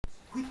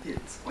Wheat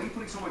thins. Why are you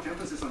putting so much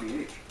emphasis on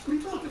the H? What are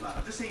you talking about?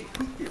 I'm just saying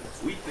wheat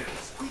thins. Wheat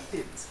thins. Wheat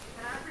thins.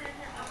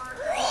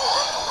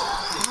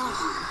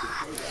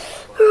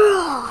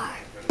 Roar!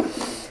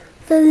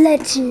 The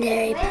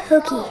legendary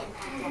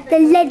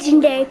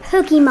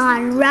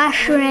Pokemon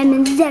Reshiram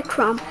and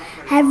Zekrom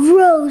have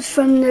rose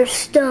from their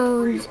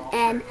stones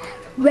and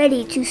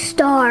ready to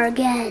star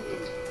again.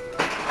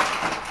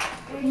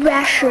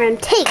 Reshiram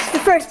takes the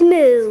first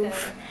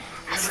move,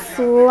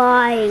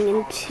 flying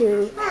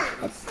into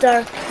a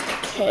dark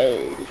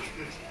cave.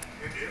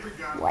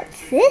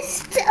 What's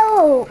this?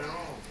 Oh,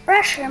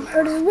 Reshiram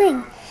hurt his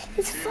wing.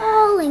 It's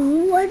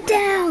falling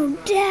down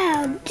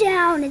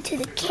into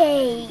the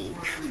cave.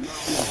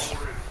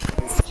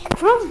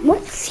 Zekrom,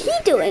 what's he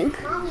doing?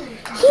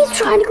 He's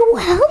trying to go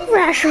help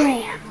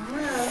Reshiram.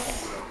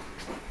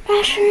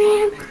 And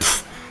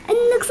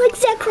it looks like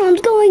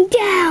Zekrom's going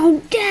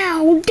down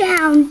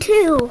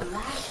too.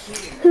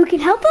 Who can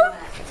help him?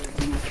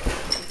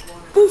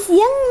 This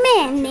young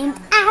man named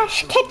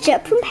Ash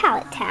Ketchup from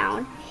Pallet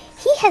Town.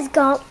 He has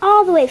gone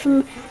all the way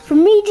from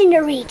region to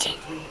region.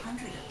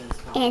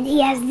 And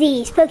he has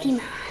these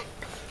Pokemon.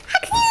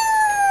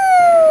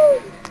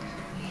 Haku!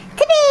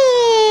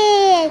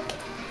 Tabik!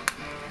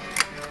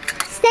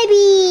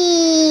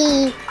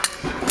 Snipey!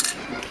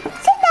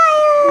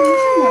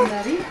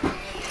 Sandile!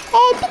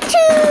 And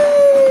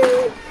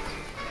Pikachu!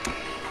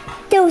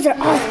 Those are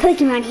all the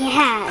Pokemon he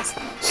has.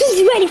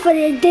 He's ready for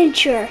the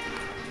adventure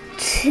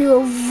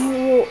to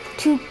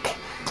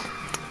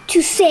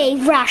save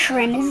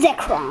Reshiram and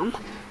Zekrom.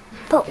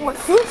 But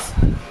what's this?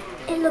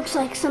 It looks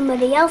like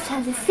somebody else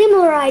has a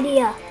similar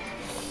idea.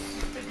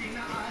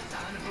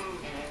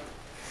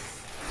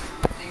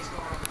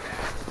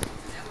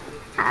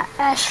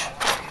 Ash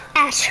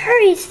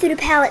hurries through the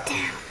Pallet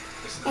Town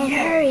and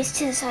hurries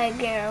to the Side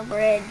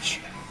Bridge.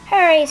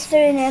 Hurries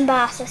through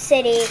Nimbasa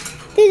City.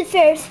 Through the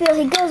Ferris wheel,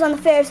 he goes on the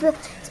Ferris wheel,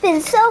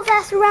 spins so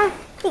fast around,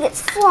 he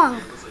gets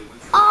flung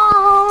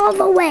all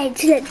the way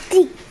to the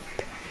deep,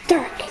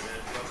 dark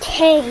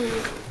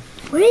cave.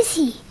 Where is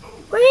he?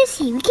 Where is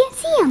he? We can't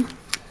see him.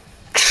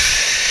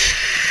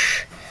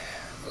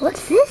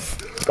 What's this?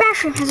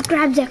 Reshiram has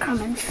grabbed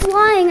Zekrom and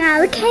flying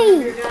out of the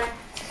cave.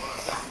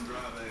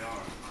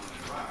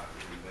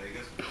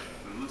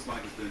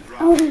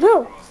 Oh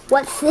no!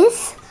 What's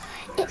this?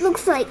 It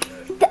looks like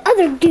the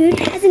other dude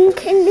has in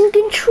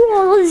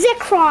control of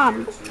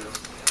Zekrom.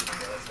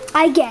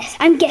 I'm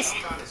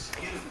guessing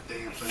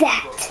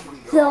that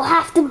they'll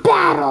have to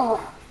battle.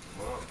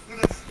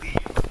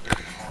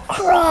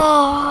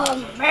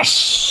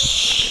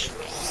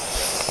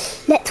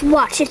 Let's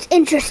watch this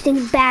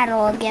interesting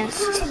battle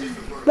against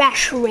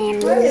Reshiram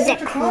and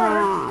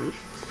Zekrom.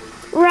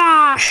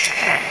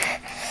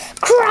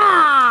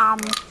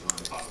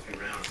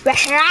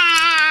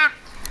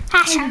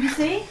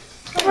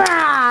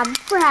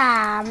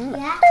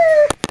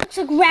 Looks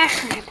like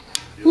Reshiram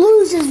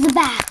loses the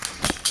battle.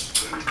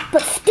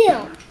 But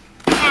still,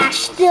 Ash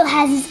still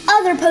has his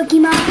other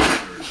Pokemon.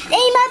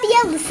 They might be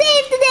able to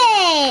save the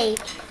day.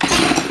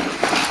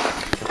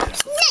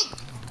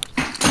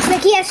 Looks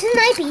like he has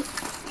Snipey.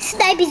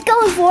 Snipey's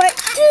going for it.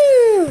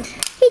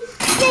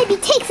 Snipey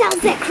takes out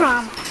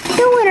Zekrom.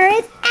 The winner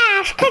is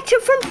Ash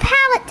Ketchup from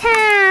Pallet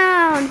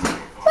Town.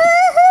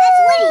 Woohoo! That's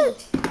Woody.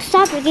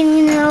 Stop, we're getting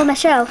in the middle of my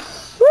show.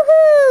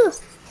 Woohoo!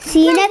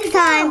 See you next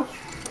time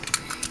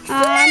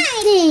on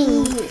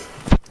Sting.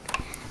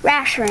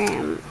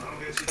 Reshiram.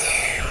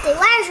 Say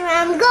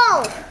Reshiram,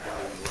 go!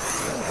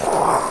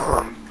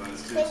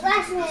 Say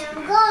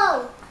Reshiram,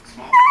 go!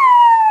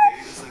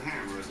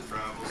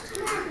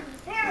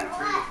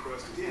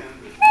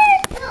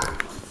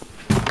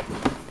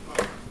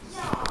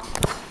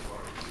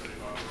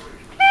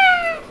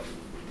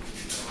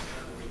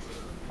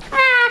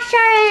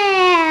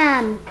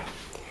 Reshiram!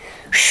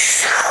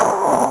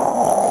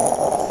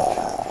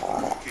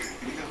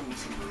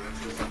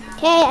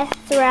 Okay.